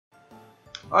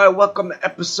Alright, welcome to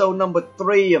episode number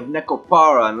 3 of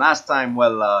Nekopara. And last time,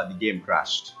 well, the game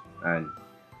crashed. And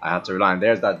I had to rely on,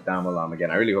 there's that damn alarm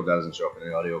again. I really hope that doesn't show up in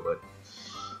the audio, but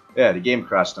yeah, the game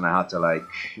crashed and I had to, like,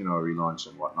 you know, relaunch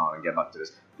and whatnot and get back to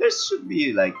this. There should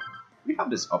be, like, we have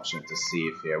this option to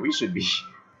save here. We should be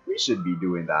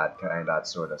doing that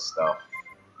sort of stuff.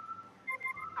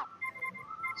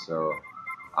 So,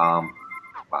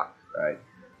 back, right?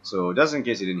 So, just in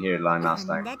case you didn't hear it last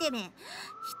time.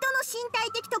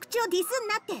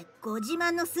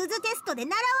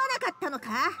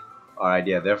 Alright,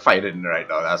 yeah, they're fighting right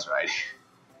now, that's right.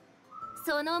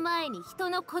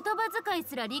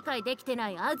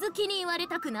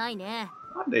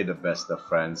 Aren't they the best of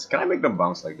friends? Can I make them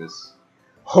bounce like this?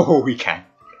 Oh, we can.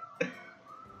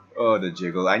 Oh, the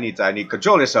jiggle. I need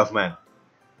control yourself, man.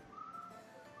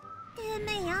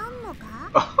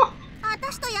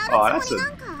 Oh,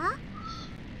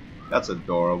 that's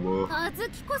adorable. And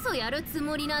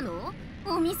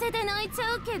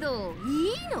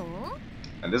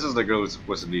this is the girl who's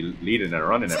supposed to be leading and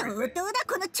running everything.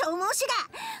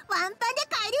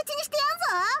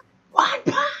 One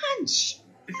punch!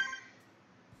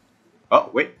 Oh,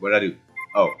 wait, what did I do?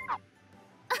 Oh.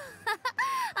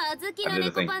 I did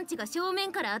a thing.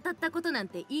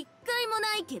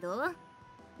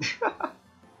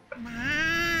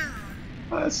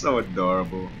 Oh, that's so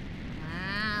adorable.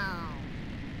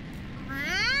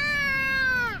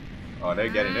 Oh, they're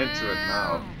getting into it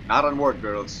now. Not on work,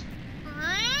 girls.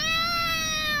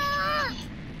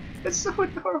 It's so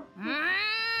adorable.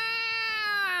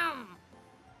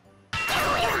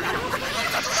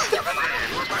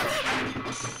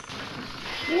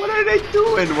 What are they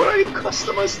doing? What are the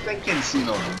customers thinking seeing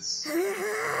all this?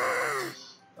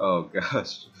 Oh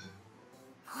gosh.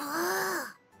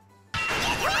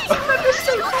 They're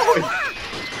still going.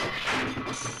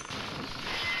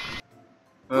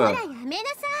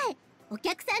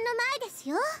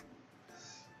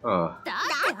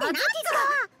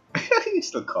 He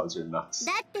still calls her nuts.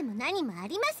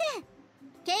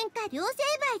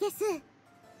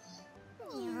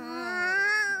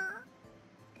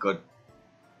 Good.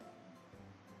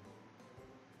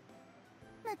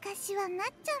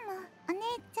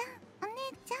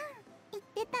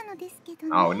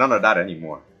 Oh, none of that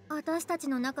anymore. I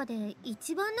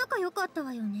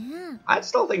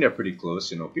still think they're pretty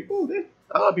close, you know.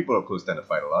 A lot of people are close tend to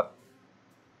fight a lot.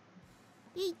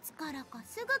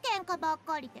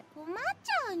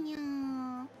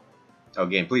 Oh,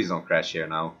 game, please don't crash here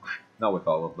now. Not with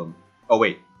all of them. Oh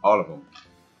wait, all of them.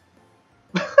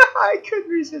 I couldn't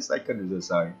resist,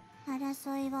 sorry.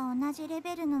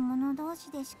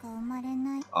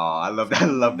 Oh, I love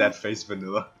that face,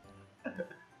 Vanilla.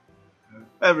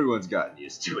 Everyone's gotten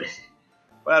used to it.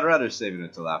 But I'd rather save it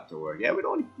until after work. Yeah, we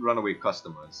don't run away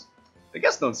customers. The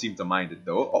guests don't seem to mind it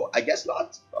though. Oh, I guess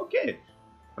not. Okay.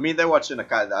 I mean, they're watching a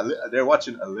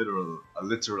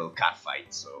literal cat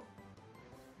fight, so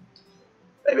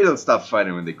maybe they'll stop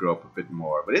fighting when they grow up a bit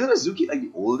more. But isn't Azuki like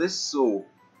the oldest? So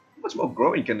how much more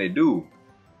growing can they do?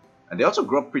 And they also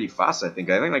grow up pretty fast, I think.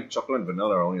 I think like Chocolate and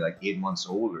Vanilla are only like 8 months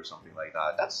old or something like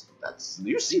that. That's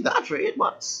you see that for 8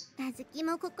 months.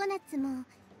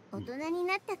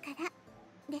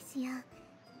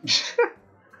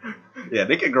 Yeah,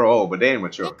 they can grow old, but they ain't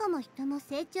mature.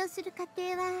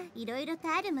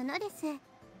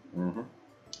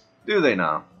 Do they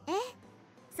now?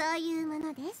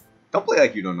 Don't play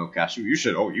like you don't know, Cashew. You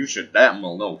should damn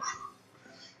well know.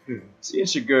 Seeing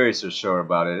Shiguri so sure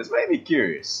about it has made me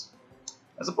curious.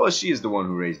 I suppose she is the one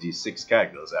who raised these 6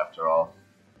 cat girls after all.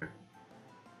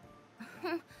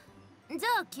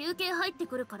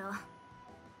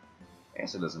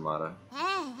 Guess it doesn't matter.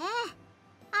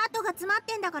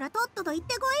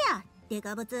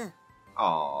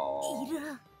 Oh.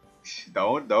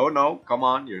 Don't, no. Come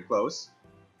on, you're close.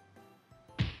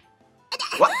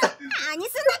 What?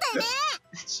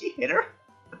 Did she hit her?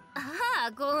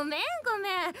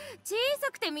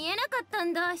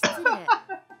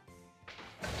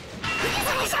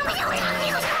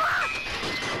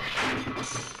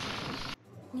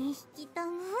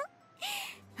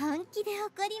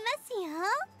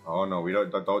 Oh no, we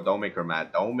don't make her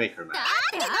mad. Don't make her mad.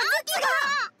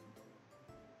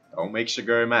 Don't make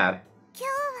Shiguri mad.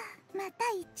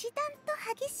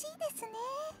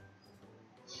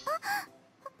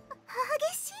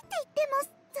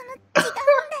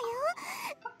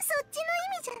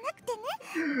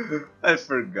 I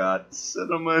forgot.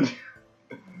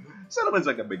 Cinnamen's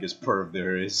like the biggest perv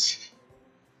there is.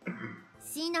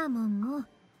 シナモンも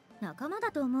仲間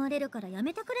だと思われるからや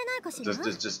めてくれないかしら。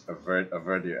Just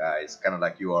avert your eyes, kind of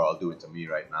like you are all doing to me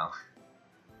right now.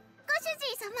 ご主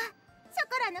人様、ショ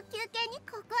コラ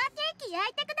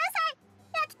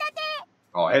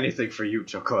Oh, anything for you,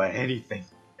 Choco, anything.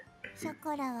 ショ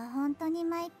コラは本当に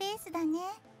マイペースだね。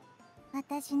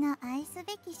私の愛す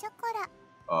べきショコラ。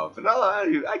Vanilla,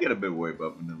 I get a bit worried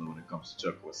about Vanilla when it comes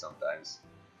to Choco sometimes.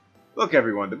 Look,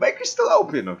 everyone, the baker's still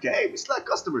open, okay? We still have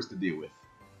customers to deal with.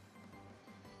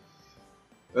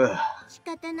 Ugh. 仕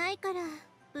方ないから、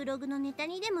ブログのネタ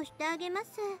にでもしてあげま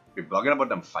す。 You're blogging about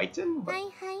them fighting? はいは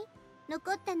い。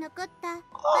残った。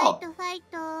Oh. ファイ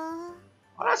ト。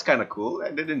Oh, that's kind of cool.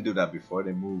 They didn't do that before.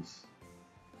 They move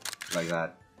like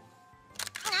that.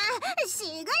 し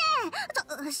ぐれ！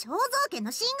肖像権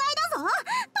の侵害だぞ！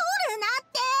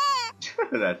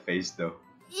取るなって！ That face, though.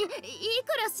 い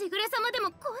くらしぐれ様で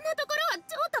もこんなところは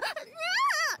ちょっと。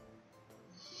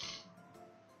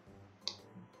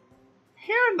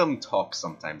Hearing them talk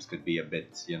sometimes could be a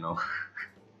bit, you know.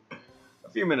 A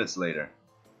few minutes later,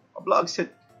 a blog's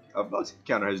hit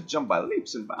counter has jumped by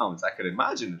leaps and bounds. I could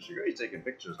imagine if Shiguri's taking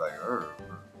pictures like her.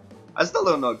 I still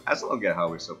don't get how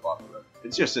we're so popular.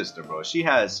 It's your sister, bro. She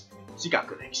got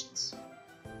connections.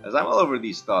 As I'm all over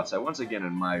these thoughts, I once again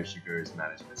admire Shiguri's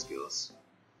management skills.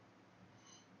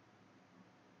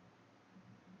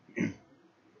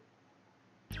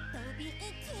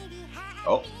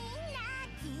 Oh.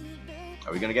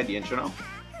 Are we gonna get the intro now?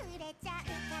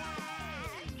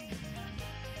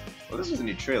 Well, this is a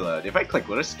new trailer. If I click,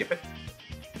 will it skip it?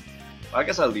 Well, I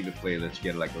guess I'll leave it play, let you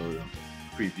get like a little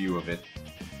preview of it,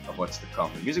 of what's to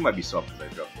come. The music might be soft because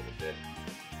I dropped it a bit.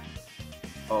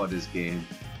 Oh, this game.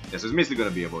 Yes, it's basically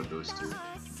gonna be about those two.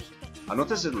 I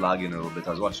noticed it lagging a little bit.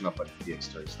 I was watching up at the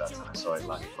extra stats and I saw it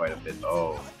lagging quite a bit.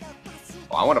 Oh,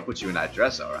 I want to put you in that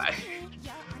dress, alright.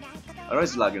 I know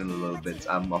it's lagging a little bit.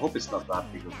 I hope it's not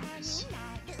that big of a miss.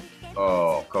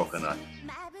 Oh, coconut.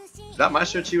 Is that my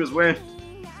shirt she was wearing?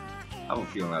 I have a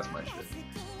feeling that's my shirt.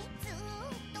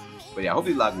 But yeah, I hope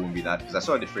the lag won't be that because I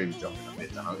saw the frames jumping a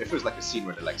bit. And if it was like a scene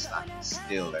where they're like standing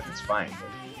still, then it's fine.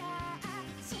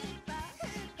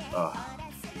 But...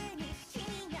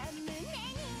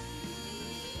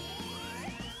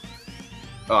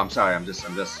 Oh, I'm sorry. I'm just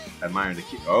admiring the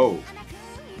key. Oh,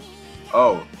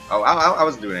 I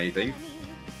wasn't doing anything.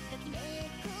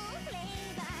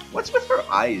 What's with her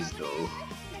eyes, though?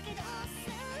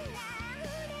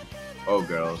 Oh,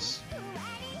 girls.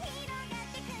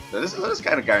 So this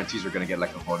kind of guarantees we're gonna get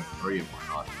like a Volume 3 and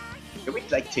whatnot. Can we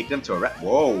like take them to a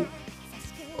Whoa.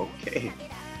 Okay.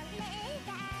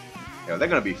 Yeah, they're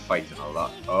gonna be fighting a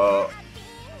lot.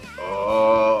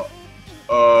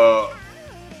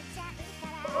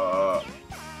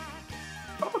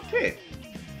 Okay.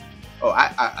 Oh,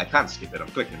 I can't skip it. I'm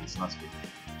clicking. It's not skipping.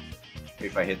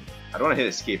 If I hit, I don't want to hit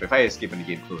escape. If I hit escape and the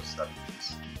game closes, that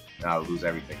means then I'll lose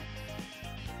everything.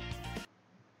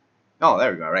 Oh,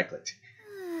 there we go. I right clicked.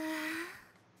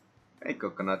 Hey,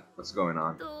 Coconut. What's going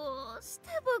on?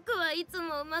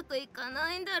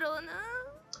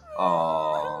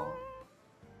 Oh,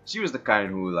 she was the kind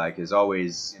who like is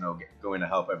always, you know, going to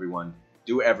help everyone,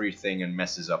 do everything, and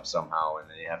messes up somehow, and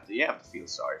then you have to feel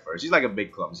sorry for her. She's like a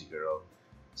big clumsy girl.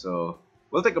 So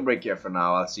we'll take a break here for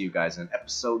now. I'll see you guys in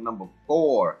episode number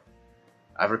 4.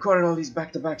 I've recorded all these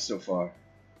back to back so far.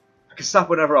 I can stop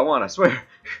whenever I want, I swear.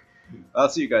 I'll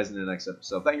see you guys in the next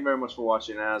episode. Thank you very much for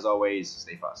watching, and as always,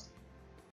 stay positive.